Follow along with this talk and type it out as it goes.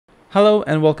Hello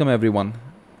and welcome everyone.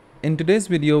 In today's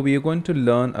video, we are going to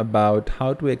learn about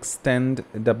how to extend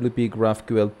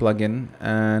WP-GraphQL plugin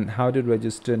and how to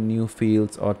register new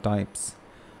fields or types.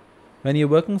 When you're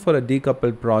working for a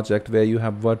decoupled project where you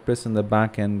have WordPress in the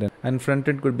backend and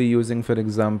frontend could be using, for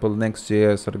example,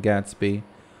 Next.js or Gatsby,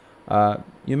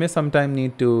 you may sometime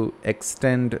need to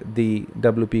extend the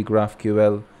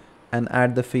WP-GraphQL and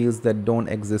add the fields that don't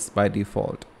exist by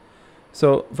default.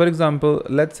 So for example,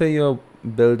 let's say you're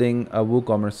building a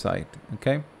WooCommerce site,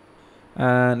 okay?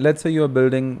 And let's say you're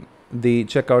building the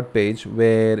checkout page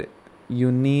where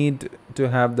you need to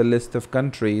have the list of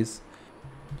countries.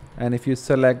 And if you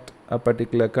select a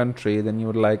particular country, then you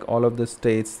would like all of the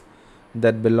states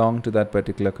that belong to that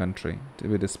particular country to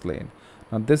be displayed.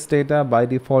 Now this data by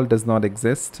default does not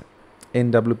exist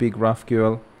in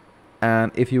WP-GraphQL.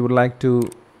 And if you would like to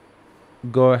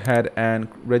go ahead and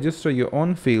register your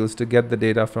own fields to get the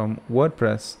data from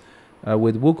WordPress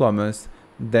with WooCommerce,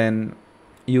 then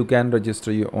you can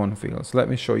register your own fields. Let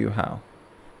me show you how.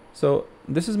 So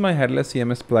this is my headless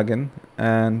CMS plugin,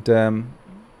 and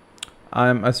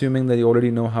I'm assuming that you already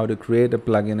know how to create a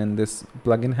plugin, and this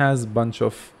plugin has a bunch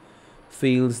of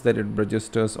fields that it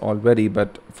registers already,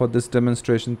 but for this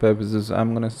demonstration purposes,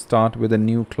 I'm going to start with a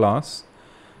new class.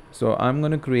 So I'm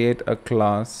going to create a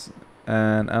class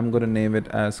and I'm going to name it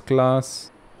as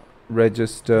class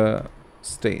register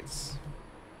states.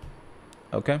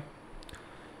 Okay,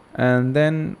 and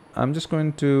then I'm just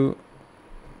going to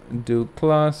do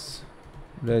class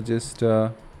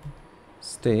register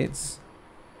states,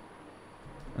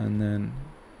 and then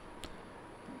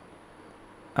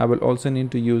I will also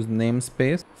need to use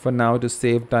namespace. For now, to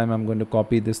save time, I'm going to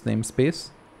copy this namespace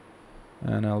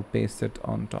and I'll paste it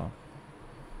on top.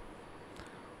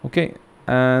 Okay,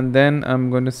 and then I'm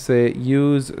going to say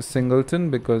use singleton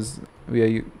because we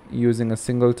are using a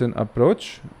singleton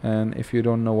approach. And if you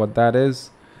don't know what that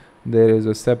is, there is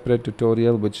a separate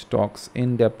tutorial which talks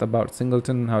in depth about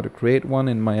singleton and how to create one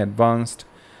in my advanced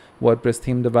WordPress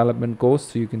theme development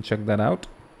course, so you can check that out.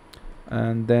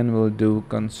 And then we'll do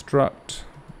construct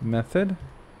method,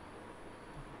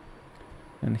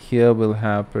 and here we'll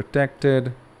have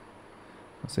protected,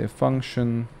 let's say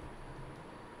function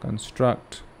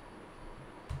construct,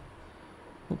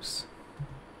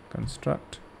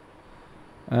 construct,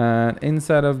 and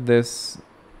inside of this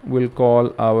we'll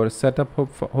call our setup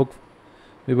hook.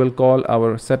 We will call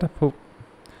our setup hook.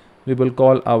 We will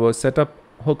call our setup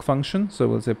hook function. So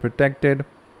we'll say protected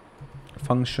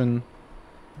function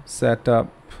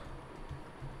setup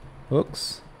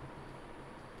hooks.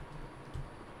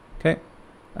 Okay,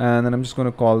 and then I'm just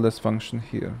going to call this function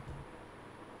here,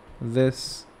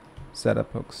 this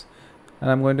setup hooks. And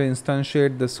I'm going to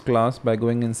instantiate this class by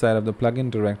going inside of the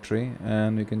plugin directory,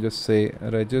 and we can just say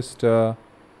register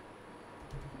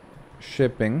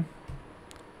shipping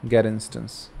get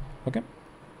instance. Okay,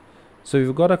 so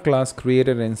we've got a class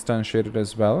created and instantiated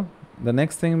as well. The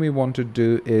next thing we want to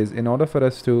do is, in order for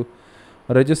us to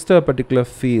register a particular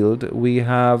field, we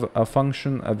have a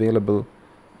function available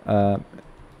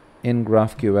in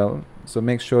GraphQL. So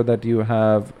make sure that you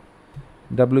have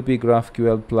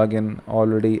WP-GraphQL plugin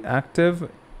already active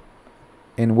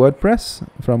in WordPress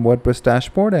from WordPress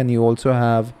dashboard, and you also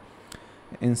have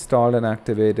installed and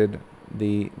activated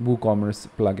the WooCommerce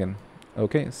plugin.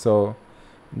 Okay, so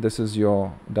this is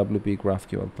your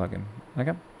WP-GraphQL plugin.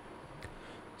 Okay,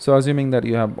 so assuming that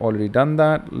you have already done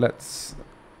that, let's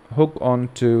hook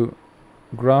onto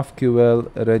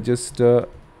GraphQL register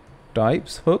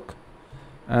types hook.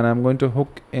 And I'm going to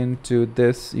hook into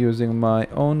this using my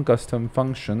own custom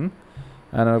function,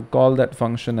 and I'll call that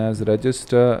function as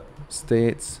register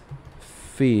states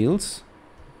fields.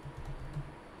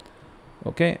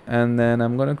 Okay, and then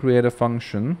I'm going to create a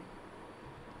function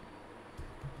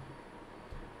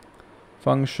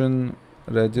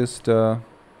register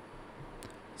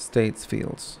states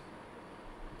fields.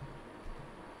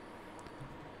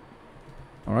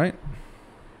 All right,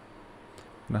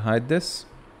 I'm going to hide this.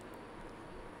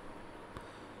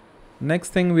 Next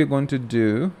thing we're going to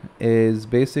do is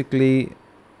basically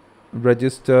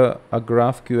register a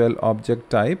GraphQL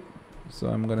object type. So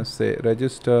I'm going to say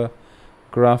register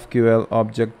GraphQL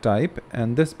object type,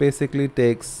 and this basically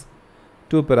takes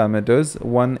two parameters.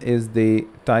 One is the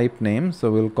type name,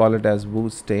 so we'll call it as Woo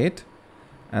state,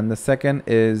 and the second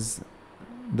is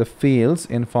the fields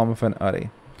in form of an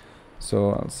array.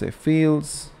 So I'll say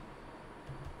fields,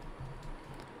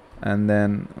 and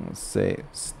then I'll say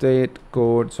state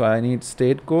code. So I need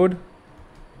state code,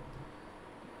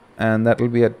 and that will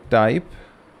be a type,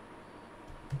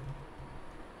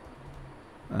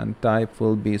 and type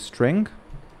will be string.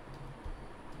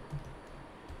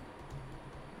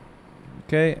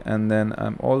 Okay, and then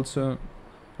I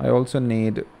also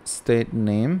need state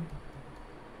name,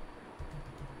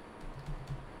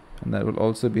 and that will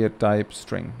also be a type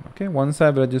string. Okay, once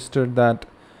I've registered that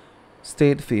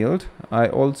state field, I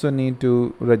also need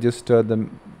to register the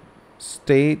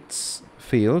states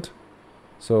field.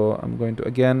 So I'm going to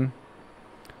again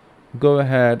go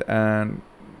ahead and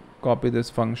copy this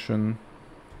function,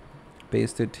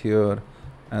 paste it here,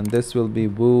 and this will be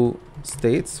woo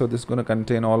states. So this is going to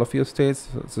contain all of your states.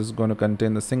 So this is going to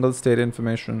contain the single state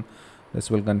information. This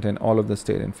will contain all of the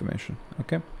state information.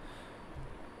 Okay.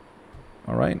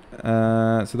 All right.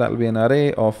 So that will be an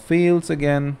array of fields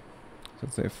again. So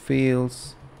let's say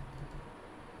fields,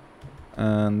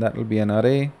 and that will be an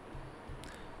array,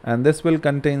 and this will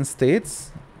contain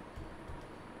states.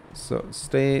 So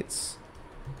states.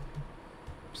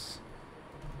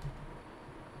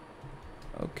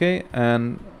 Okay,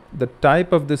 and the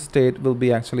type of this state will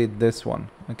be actually this one.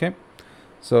 Okay,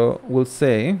 so we'll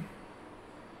say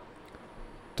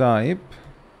type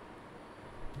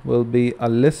will be a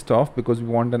list of, because we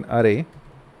want an array,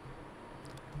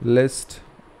 list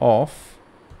of.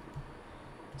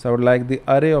 So I would like the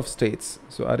array of states,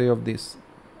 so array of this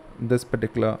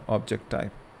particular object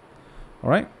type. All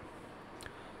right,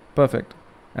 perfect.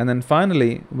 And then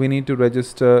finally we need to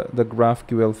register the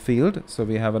GraphQL field. So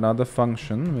we have another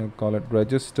function, we'll call it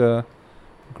register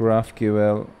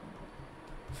GraphQL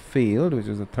field, which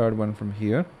is the third one from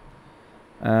here,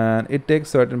 and it takes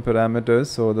certain parameters.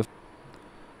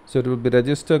 So it will be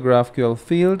register GraphQL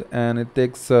field, and it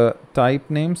takes a type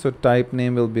name. So type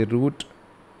name will be root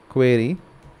query,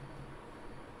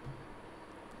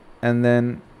 and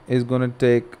then is going to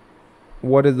take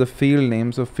what is the field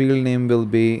name. So field name will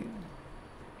be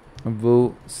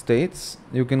woo states.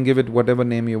 You can give it whatever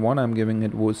name you want. I'm giving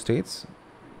it woo states.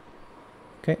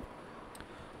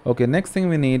 Okay, next thing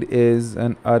we need is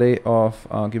an array of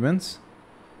arguments.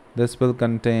 This will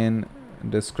contain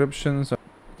descriptions.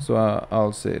 So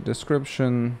I'll say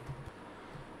description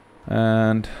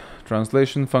and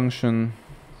translation function,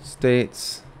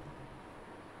 states,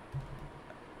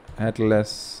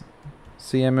 atlas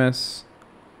CMS.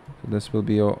 So this will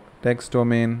be your text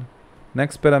domain.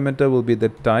 Next parameter will be the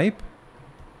type.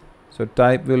 So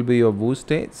type will be your woo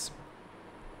states.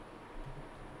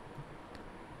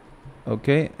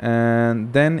 Okay,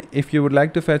 and then if you would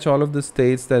like to fetch all of the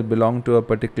states that belong to a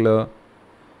particular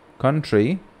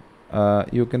country,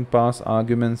 you can pass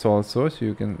arguments also. So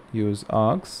you can use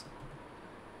args,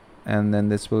 and then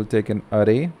this will take an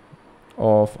array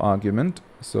of argument.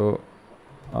 So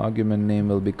argument name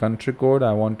will be country code.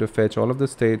 I want to fetch all of the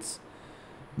states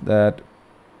that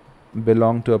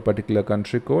belong to a particular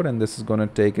country code, and this is going to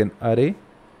take an array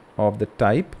of the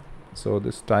type. So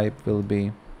this type will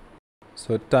be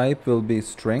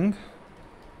string.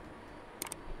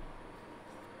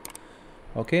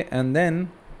 Okay, and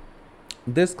then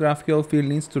this GraphQL field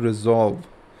needs to resolve.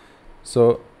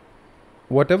 So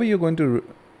whatever you're going to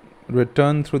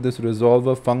return through this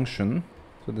resolver function,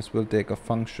 so this will take a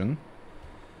function,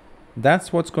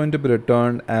 that's what's going to be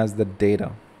returned as the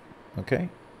data. Okay,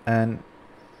 and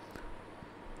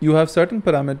you have certain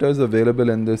parameters available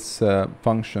in this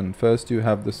function. First, you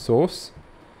have the source,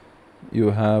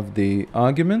 you have the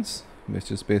arguments,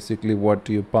 which is basically what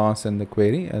you pass in the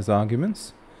query as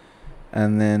arguments,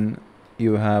 and then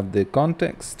you have the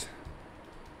context,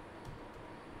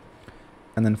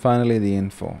 and then finally the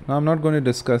info. Now I'm not going to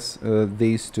discuss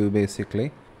these two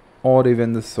basically, or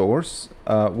even the source.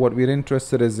 What we're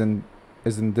interested is in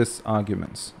this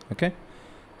arguments. Okay,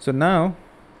 so now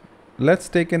let's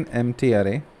take an empty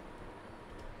array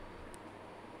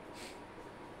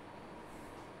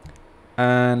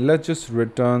and let's just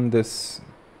return this.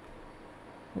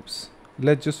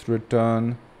 Let's just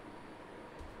return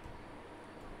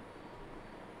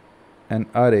an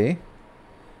array,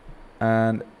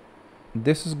 and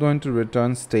this is going to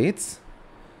return states,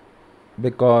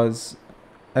 because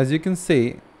as you can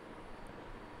see,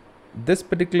 this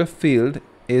particular field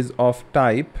is of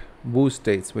type woo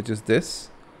states, which is this,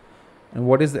 and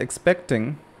what is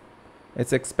expecting?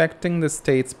 It's expecting the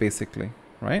states basically,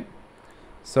 right?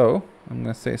 So I'm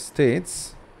going to say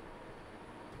states,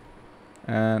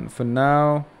 and for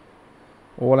now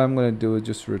all I'm going to do is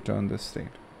just return this state.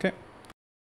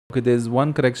 Okay, there's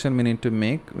one correction we need to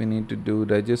make. We need to do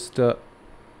register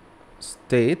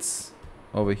states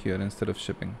over here instead of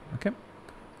shipping. Okay,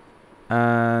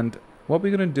 and what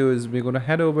we're going to do is we're going to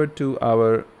head over to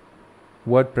our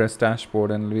WordPress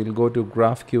dashboard, and we'll go to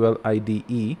GraphQL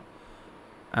IDE,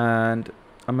 and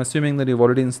I'm assuming that you've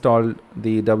already installed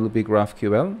the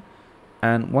WP-GraphQL,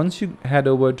 And once you head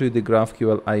over to the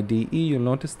GraphQL IDE, you'll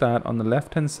notice that on the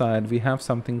left hand side we have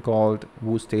something called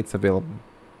WooStates available.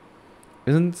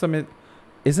 Isn't this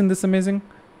amazing?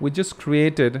 We just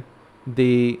extended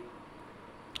the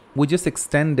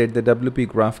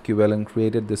WP-GraphQL and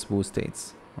created this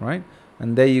WooStates, right?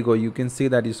 And there you go. You can see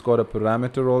that it's got a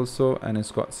parameter also, and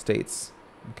it's got states.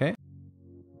 Okay.